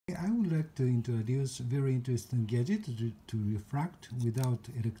like to introduce a very interesting gadget to refract without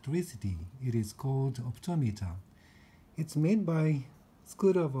electricity. It is called Optometer. It's made by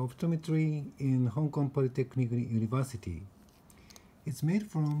School of Optometry in Hong Kong Polytechnic University. It's made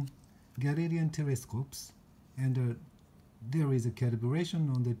from Galilean telescopes, and there is a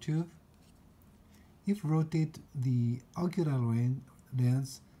calibration on the tube. If rotate the ocular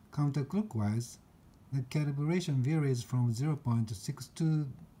lens counterclockwise, the calibration varies from 0.62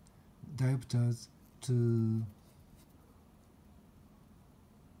 diopters to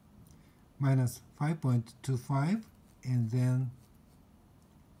minus 5.25, and then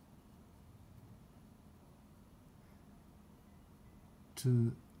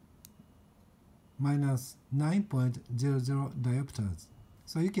to minus 9.00 diopters.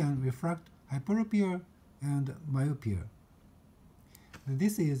 So you can refract hyperopia and myopia.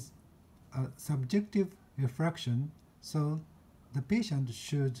 This is a subjective refraction, so the patient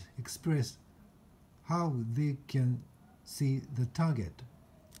should express how they can see the target.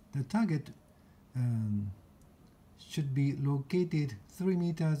 The target should be located 3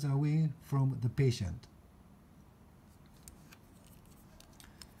 meters away from the patient.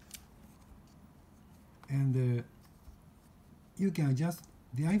 And you can adjust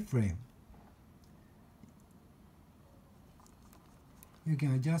the eye frame. You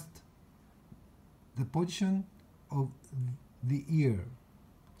can adjust the position of the ear,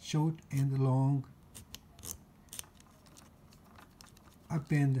 short and long, up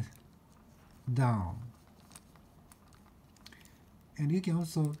and down. And you can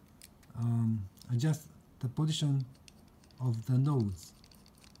also adjust the position of the nose,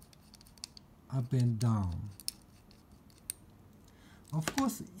 up and down. Of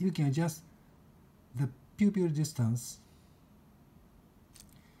course, you can adjust the pupil distance,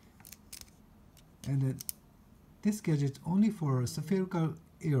 and this gadget only for spherical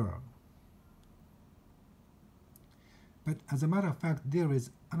error. But as a matter of fact, there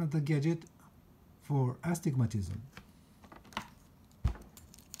is another gadget for astigmatism.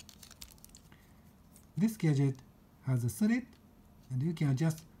 This gadget has a slit, and you can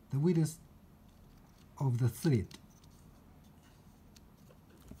adjust the width of the slit.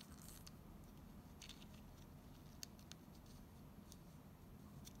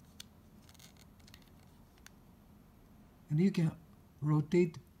 And you can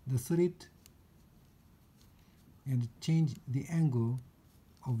rotate the slit and change the angle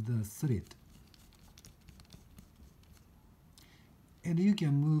of the slit. And you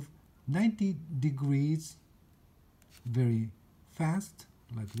can move 90 degrees very fast,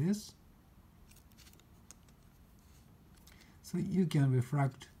 like this. So you can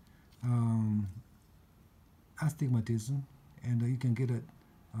refract astigmatism, and you can get a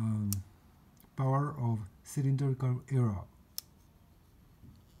power of cylindrical error.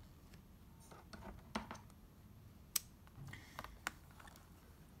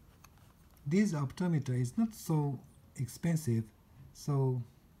 This optometer is not so expensive, so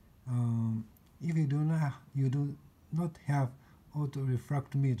if you do not have auto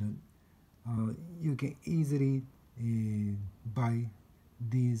refractometer, you can easily buy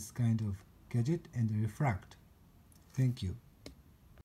these kind of gadget and refract. Thank you.